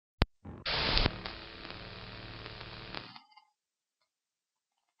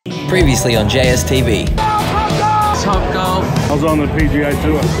Previously on JSTV. Top golf. I was on the PGA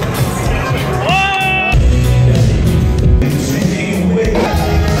Tour.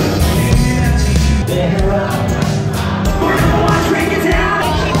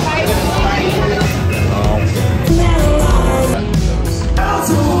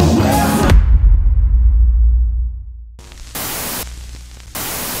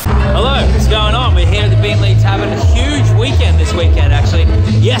 Hello, what's going on? We're here at the Beenleigh Tavern. A huge weekend this weekend, actually.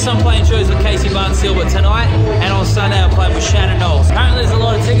 Yes, I'm playing shows with Casey Barnes-Silver tonight, and on Sunday I'm playing with Shannon Noll. Apparently there's a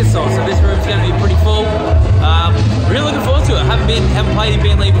lot of tickets sold, so this room's going to be pretty full. Really looking forward to it. I haven't played in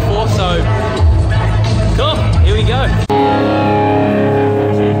Beenleigh before, so cool. Here we go.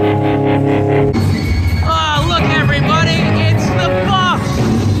 Oh, look everybody, it's the boss.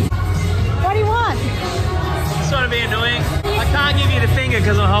 What do you want? Sort of be annoying. I can't give you the finger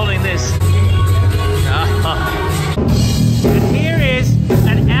because I'm holding this. And here is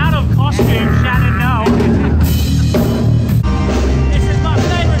an out-of-costume Shannon Noll. This is my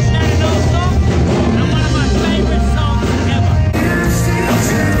favourite Shannon Noll song and one of my favourite songs ever.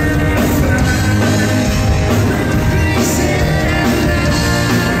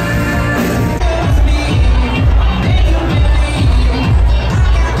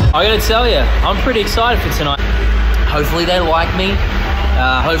 I gotta tell you, I'm pretty excited for tonight. Hopefully they like me.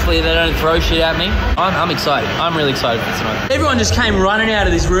 Hopefully they don't throw shit at me. I'm excited. I'm really excited for tonight. Everyone just came running out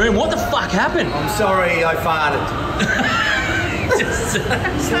of this room. What the fuck happened? I'm sorry, I farted. It's the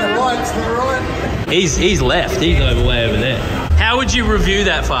right. He's left. He's way over there. How would you review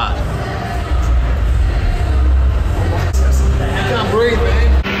that fart? I can't breathe,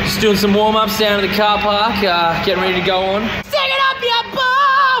 man. Just doing some warm-ups down at the car park. Getting ready to go on. Sing it up, you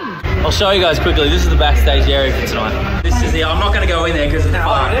bum! I'll show you guys quickly. This is the backstage area for tonight. This is the. I'm not going to go in there because it's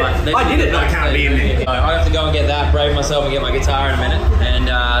fart. I did it, but I can't be in there. I have to go and get that, brave myself, and get my guitar in a minute, and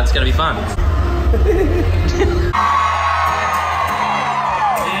it's going to be fun.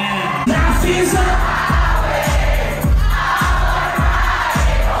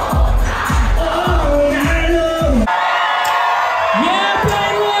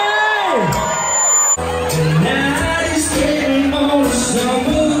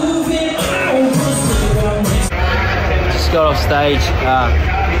 Got off stage,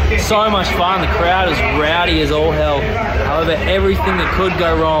 so much fun. The crowd is rowdy as all hell. However, everything that could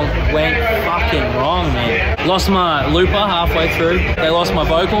go wrong went fucking wrong, man. Lost my looper halfway through. They lost my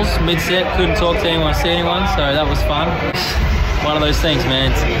vocals mid-set. Couldn't talk to anyone, see anyone, so that was fun. One of those things,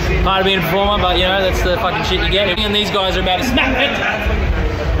 man. It's part of being a performer, but you know, that's the fucking shit you get. And these guys are about to smack it.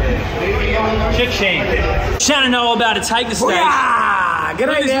 Shit shame. Shannon Noll about to take the stage. Get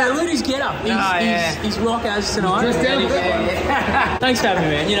Look at his get up. He's rock as tonight. Thanks for having me,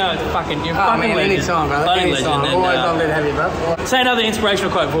 man. You know, you're fucking legend. Anytime, brother. Anytime. Always lovely to have you, bro. Say another inspirational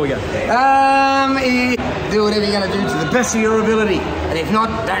quote before we go. Do whatever you're going to do to the best of your ability. And if not,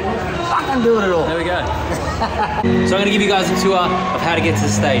 don't fucking do it at all. There we go. So I'm going to give you guys a tour of how to get to the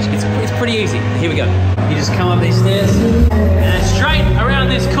stage. It's pretty easy. Here we go. You just come up these stairs, and then straight around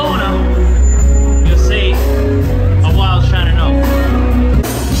this corner, you'll see a wild Shannon Noll.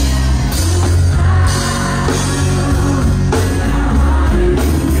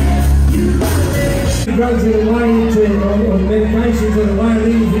 Drugs are the way to, or medications are the way of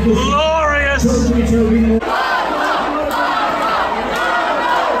things because glorious! Do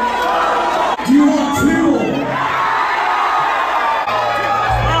you want two more?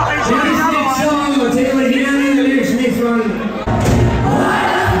 Next song, I'll tell you what, if you don't know the lyrics from this one.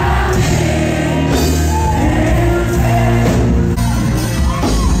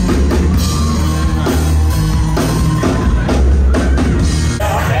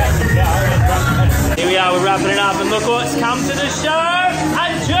 We're wrapping it up, and look what's come to the show,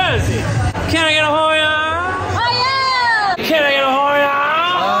 a jersey. Can I get a Hoya? Oh yeah! Can I get a Hoya?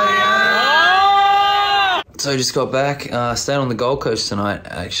 Oh! So I just got back, staying on the Gold Coast tonight,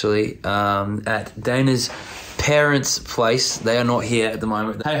 actually, at Dana's parents' place. They are not here at the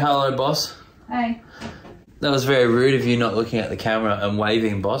moment. Hey, hello, boss. Hey. That was very rude of you not looking at the camera and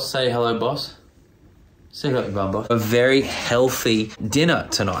waving, boss. Say hello, boss. Say hello, your bum, boss. A very healthy dinner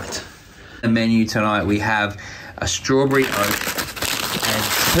tonight. The menu tonight, we have a strawberry oat and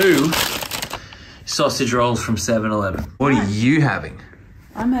 2 sausage rolls from 7-Eleven. What are you having?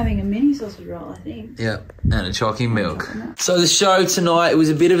 I'm having a mini sausage roll, I think. Yep, and a chalky milk. So the show tonight, it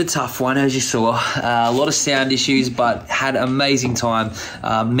was a bit of a tough one, as you saw. A lot of sound issues, but had an amazing time.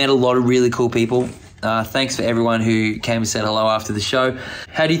 Met a lot of really cool people. Thanks for everyone who came and said hello after the show.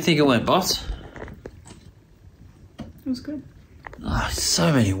 How do you think it went, boss? It was good. Oh,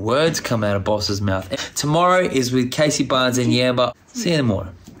 so many words come out of boss's mouth. Tomorrow is with Casey Barnes and Yamba. See you in the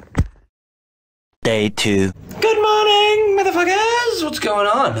morning. Day 2. Good morning, motherfuckers! What's going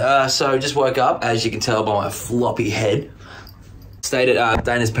on? So just woke up, as you can tell by my floppy head. Stayed at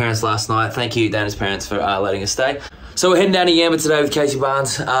Dana's parents last night. Thank you, Dana's parents, for letting us stay. So we're heading down to Yamba today with Casey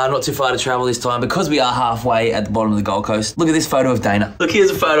Barnes. Not too far to travel this time because we are halfway at the bottom of the Gold Coast. Look at this photo of Dana. Look,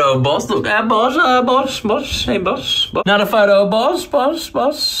 here's a photo of Boss. Look, Boss, hey Boss. Another photo of Boss.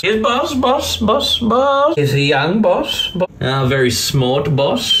 Here's Boss. Here's a young Boss. Very smart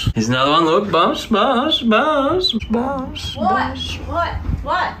Boss. Here's another one, look, Boss. What?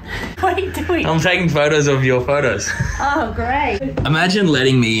 What are you doing? I'm taking photos of your photos. Oh, great. Imagine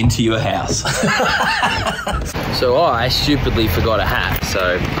letting me into your house. So I stupidly forgot a hat,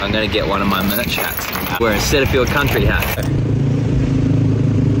 so I'm gonna get one of my merch hats. Wear a Setterfield country hat.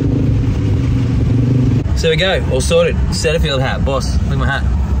 So there we go, all sorted. Setterfield hat, Boss, look at my hat.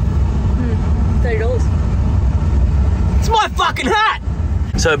 $30. It's my fucking hat!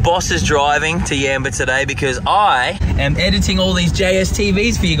 So Boss is driving to Yamba today because I am editing all these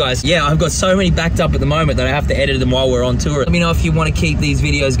JSTVs for you guys. Yeah, I've got so many backed up at the moment that I have to edit them while we're on tour. Let me know if you want to keep these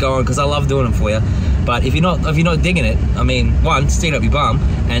videos going because I love doing them for you. But if you're not digging it, I mean, one, stick up your bum,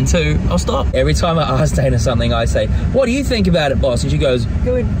 and two, I'll stop. Every time I ask Dana something, I say, "What do you think about it, Boss?" And she goes,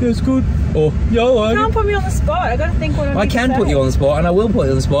 "Good, yeah, it's good." Or, "Yeah, I like it." You can't put me on the spot. I gotta think what I'm I can put you on the spot, and I will put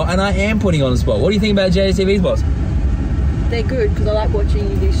you on the spot, and I am putting you on the spot. What do you think about JSTVs, Boss? They're good because I like watching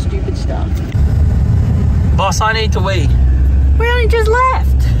you do stupid stuff. Boss, I need to wee. We only just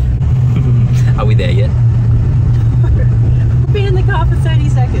left. Are we there yet? I've been in the car for 30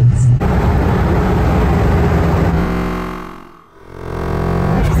 seconds.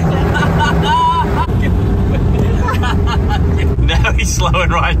 Now he's slowing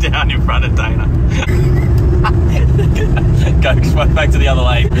right down in front of Dana. Go back to the other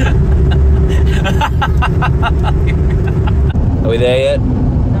lane. Are we there yet?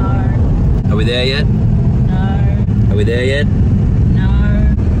 No. Are we there yet? No. Are we there yet? No.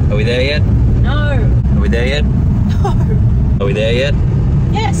 Are we there yet? No. Are we there yet? No. Are we there yet?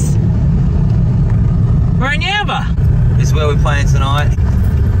 Yes. We're in Yamba. This is where we're playing tonight.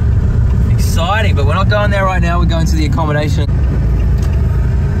 Exciting, but we're not going there right now. We're going to the accommodation.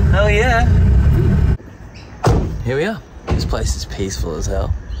 Hell yeah. Here we are. This place is peaceful as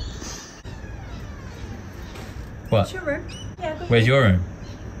hell. What? It's your room. Yeah, good. Where's your room?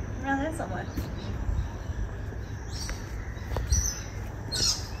 Around there somewhere.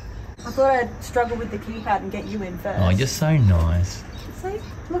 I thought I'd struggle with the keypad and get you in first. Oh, you're so nice. See?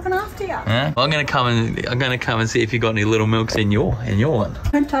 Looking after you. Huh? I'm gonna come and see if you got any little milks in your one.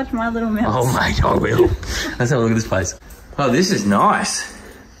 Don't touch my little mouse. Oh mate, I will. Let's have a look at this place. Oh, this is nice.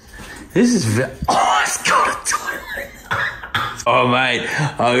 This is oh, it's got a toilet. Oh mate,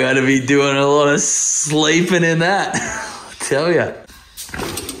 I'm gonna be doing a lot of sleeping in that. I'll tell you.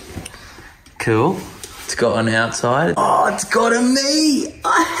 Cool. It's got an outside. Oh, it's got a me.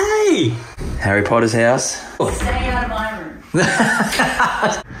 Oh, hey. Harry Potter's house. Stay out of my room.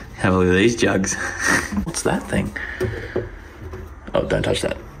 Have a look at these jugs. What's that thing? Oh, don't touch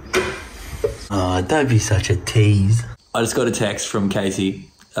that. Oh, don't be such a tease. I just got a text from Casey.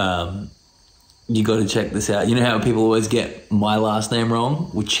 You got to check this out. You know how people always get my last name wrong?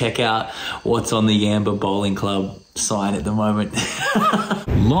 Well, check out what's on the Yamba Bowling Club sign at the moment.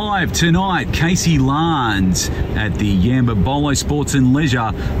 Live tonight, Casey Lans at the Yamba Bolo Sports and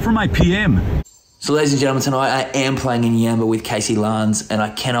Leisure from 8 p.m. So ladies and gentlemen, tonight I am playing in Yamba with Casey Lans and I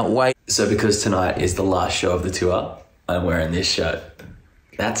cannot wait. So because tonight is the last show of the tour, I'm wearing this shirt.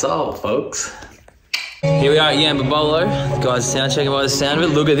 That's all, folks. Here we are at Yamba Bolo. The guys are sound checking by the sound of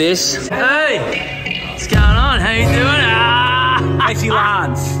it. Look at this. Hey, what's going on? How you doing? Ah! Casey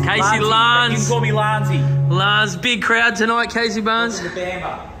Lans. Casey Lans. You can call me Lansy. Lans, big crowd tonight, Casey Barnes. The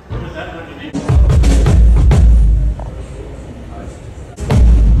Bamba.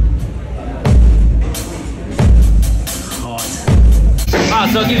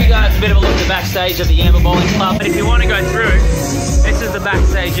 So I'll give you guys a bit of a look at the backstage of the Yamba Bowling Club. But if you want to go through, this is the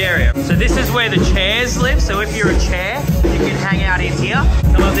backstage area. So this is where the chairs live. So if you're a chair, you can hang out in here.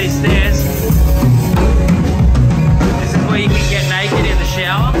 Come up these stairs. This is where you can get naked in the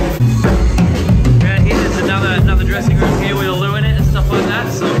shower. Around here, there's another dressing room here with a loo in it and stuff like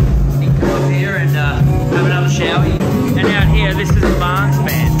that. So you can come up here and have another shower. And out here, this is the Barnes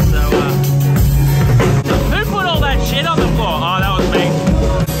band. So who put all that shit on the floor? Oh, that was me.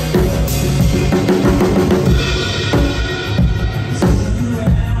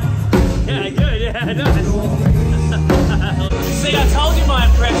 Yeah, good, yeah, nice. See, I told you my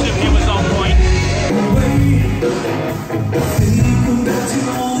impression of him was on point.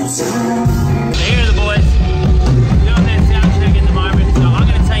 So here are the boys doing their sound check at the moment. So I'm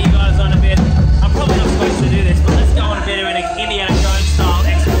going to take you guys on a bit. I'm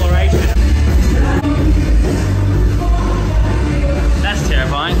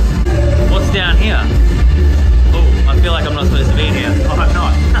terrifying. What's down here? Oh, I feel like I'm not supposed to be in here. Oh, I'm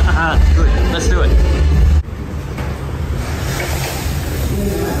not. Good. Let's do it.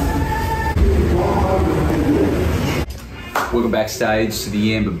 Welcome backstage to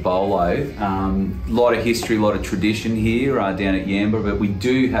the Yamba Bolo. Lot of history, lot of tradition here down at Yamba, but we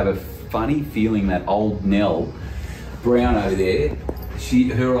do have a funny feeling that old Nell Brown over there,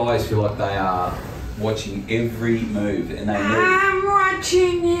 her eyes feel like they are watching every move, and they know. I'm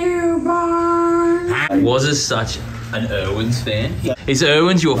watching you, boy. Was it such an Irwin's fan? Is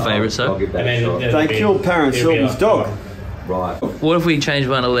Irwin's your favourite, so? I'll get that shot. They killed Parent Silver's dog. Right. What if we change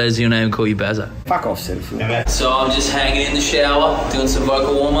one of Les your name and call you Bazza? Fuck off, Setterfield. So I'm just hanging in the shower, doing some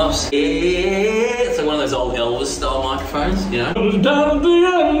vocal warm-ups. Yeah, it's like one of those old Elvis-style microphones, you know? Down the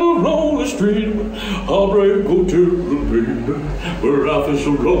end of the street, heartbreak hotel, baby, where I feel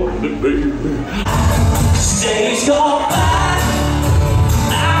so lonely, baby. Days go by,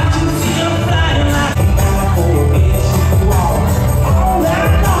 I can feel flying like all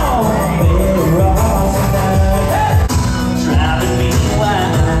that long, driving me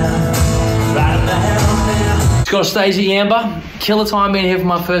wild, right about Got a stage at Yamba. Killer time being here for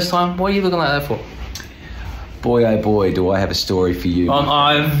my first time. What are you looking like that for? Boy, oh boy, do I have a story for you.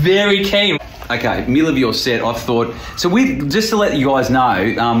 I'm very keen. Okay, middle of your set, I've thought, so just to let you guys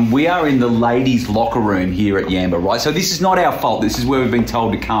know, we are in the ladies' locker room here at Yamba, right? So this is not our fault, this is where we've been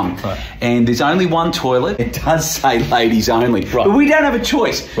told to come. Right. And there's only one toilet, it does say ladies only, right. But we don't have a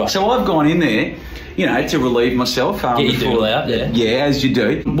choice. Right. So I've gone in there, you know, to relieve myself. Get your doodle out, yeah. Yeah, as you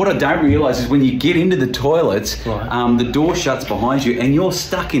do. What I don't realise is when you get into the toilets, right. The door shuts behind you and you're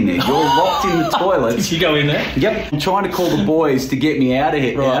stuck in there. You're locked in the toilets. Did you go in there? Yep. I'm trying to call the boys to get me out of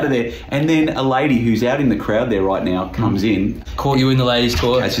here, out of there. And then a lady who's out in the crowd there right now comes in. Caught you in the ladies'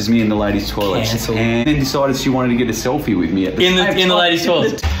 toilet. Catches me in the ladies' toilet. Cancelled. And then decided she wanted to get a selfie with me at the in the ladies'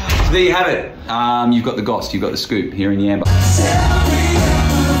 toilet. So there you have it. You've got the goss, you've got the scoop here in Yamba.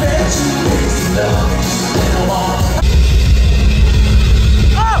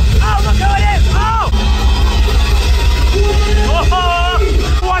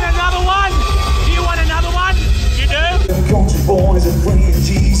 boys and praying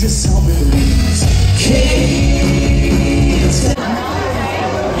Jesus, help me please.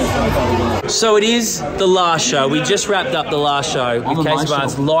 So it is the last show. We just wrapped up the last show. In case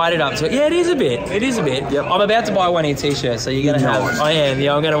Barnes light it up to it. Yeah, it is a bit. It is a bit. Yep. I'm about to buy one of your t-shirts, so you're going to have... I am.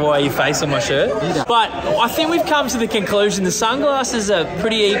 Yeah, I'm going to wear your face on my shirt. But I think we've come to the conclusion the sunglasses are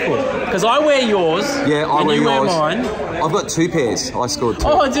pretty equal. Because I wear yours, yeah, I and wear you yours. wear mine. I've got 2 pairs. I scored 2.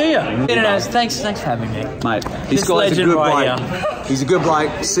 Oh, do you? Thanks for having me. Mate, this guy's a good right bloke. He's a good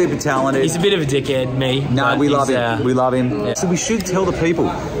bloke, super talented. He's a bit of a dickhead, me. No, we love him. We love him. Yeah. So we should tell the people,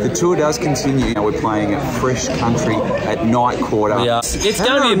 the tour does continue. Now we're playing at Fresh Country at night quarter. Yeah. It's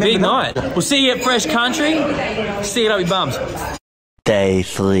going to be a big night. We'll see you at Fresh Country. See you up your bums. Day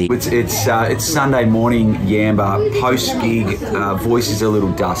 3. It's Sunday morning, Yamba, post-gig, voice is a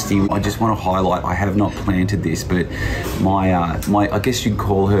little dusty. I just want to highlight, I have not planted this, but my I guess you'd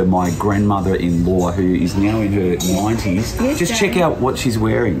call her my grandmother-in-law, who is now in her 90s. Yes, just check out what she's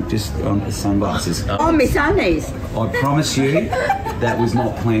wearing, just the sunglasses. Oh, Miss Annie's. I promise you, that was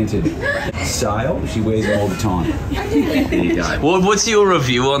not planted. Sale, she wears them all the time. There you go. What's your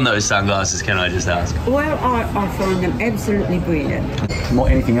review on those sunglasses, can I just ask? Well, I find them absolutely brilliant.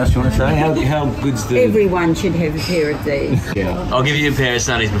 Anything else you want to say? How good's the... Everyone should have a pair of these. Yeah. I'll give you a pair of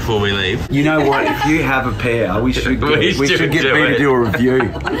sunnies before we leave. You know what? If you have a pair, we should get me to do a review.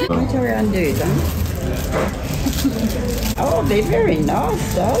 I'll try and undo them. Oh, they're very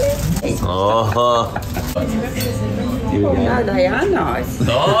nice, darling. Oh. No, they are nice.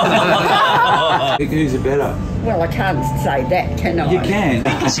 Who's it better? Well, I can't say that, can I? You can.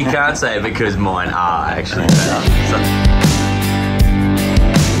 She can't say it because mine are actually better. So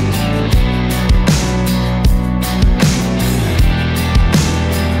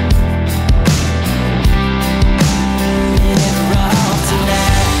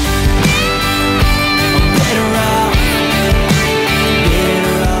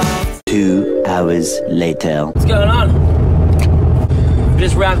later. what's going on? We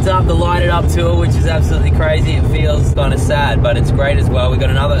just wrapped up the Light It Up tour, which is absolutely crazy. It feels kind of sad, but it's great as well. We've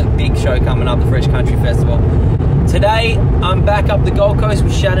got another big show coming up, the Fresh Country Festival. Today, I'm back up the Gold Coast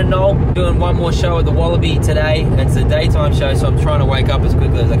with Shannon Noll, doing one more show at the Wallaby today. It's a daytime show, so I'm trying to wake up as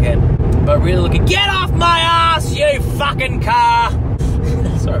quickly as I can. But really looking, get off my ass, you fucking car!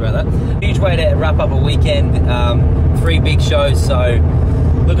 Sorry about that. Huge way to wrap up a weekend, 3 big shows, so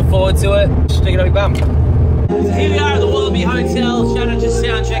looking forward to it. Stick it up your bum. So here we are at the Wallaby Hotel. Shannon just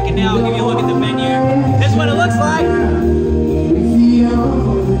sound checking now. I'll give you a look at the menu. This is what it looks like.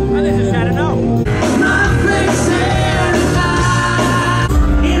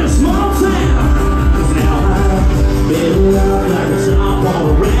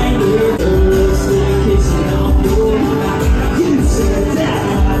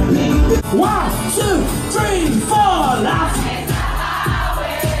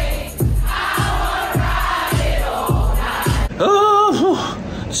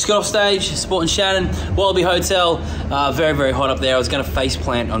 got off stage, supporting Shannon, Wallaby Hotel. Very, very hot up there. I was going to face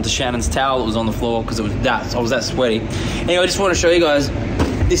plant onto Shannon's towel that was on the floor because I was that sweaty. Anyway, I just want to show you guys,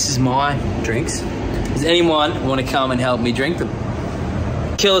 this is my drinks. Does anyone want to come and help me drink them?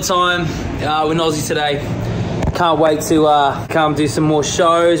 Killer time with Aussie today. Can't wait to come do some more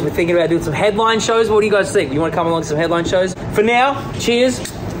shows. We're thinking about doing some headline shows. What do you guys think? You want to come along to some headline shows? For now, cheers.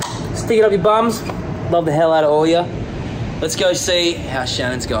 Stick it up your bums. Love the hell out of all you. Let's go see how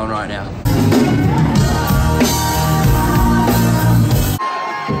Shannon's going right now.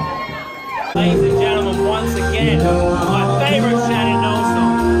 Ladies and gentlemen, once again, my favorite Shannon Noll song.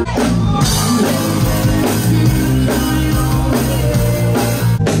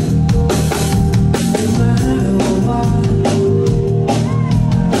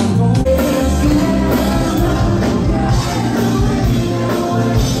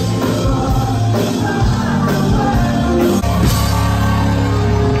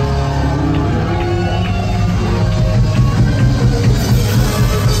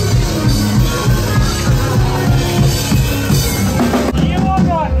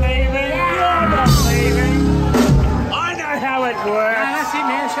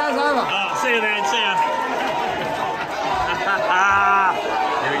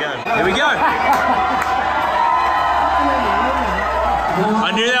 Here we go.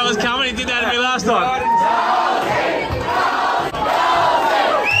 I knew that was coming. He did that to me last time.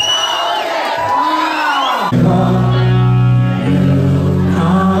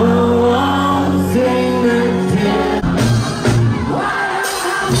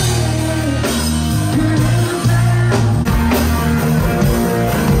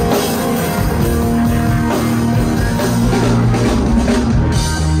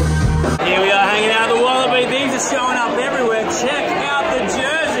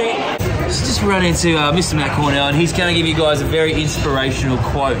 Run into Mr. Matt Cornell, and he's going to give you guys a very inspirational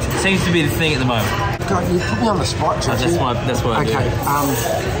quote. It seems to be the thing at the moment. God, you put me on the spot, Jesse. That's what I do. Okay,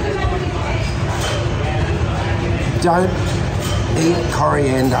 don't eat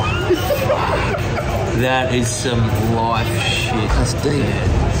coriander. That is some life shit. That's deep.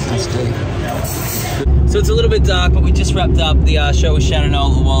 That's deep. So it's a little bit dark, but we just wrapped up the show with Shannon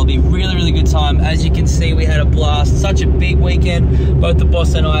Noll at Wallaby. Really, really good time. As you can see, we had a blast. Such a big weekend. Both the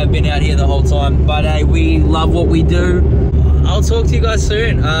boss and I have been out here the whole time. But hey, we love what we do. I'll talk to you guys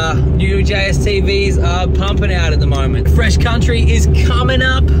soon. New JSTVs are pumping out at the moment. Fresh Country is coming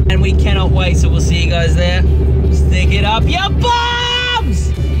up, and we cannot wait. So we'll see you guys there. Stick it up your bums!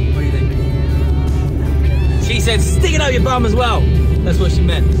 What do you think? She said, stick it up your bum as well. That's what she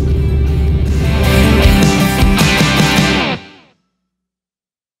meant.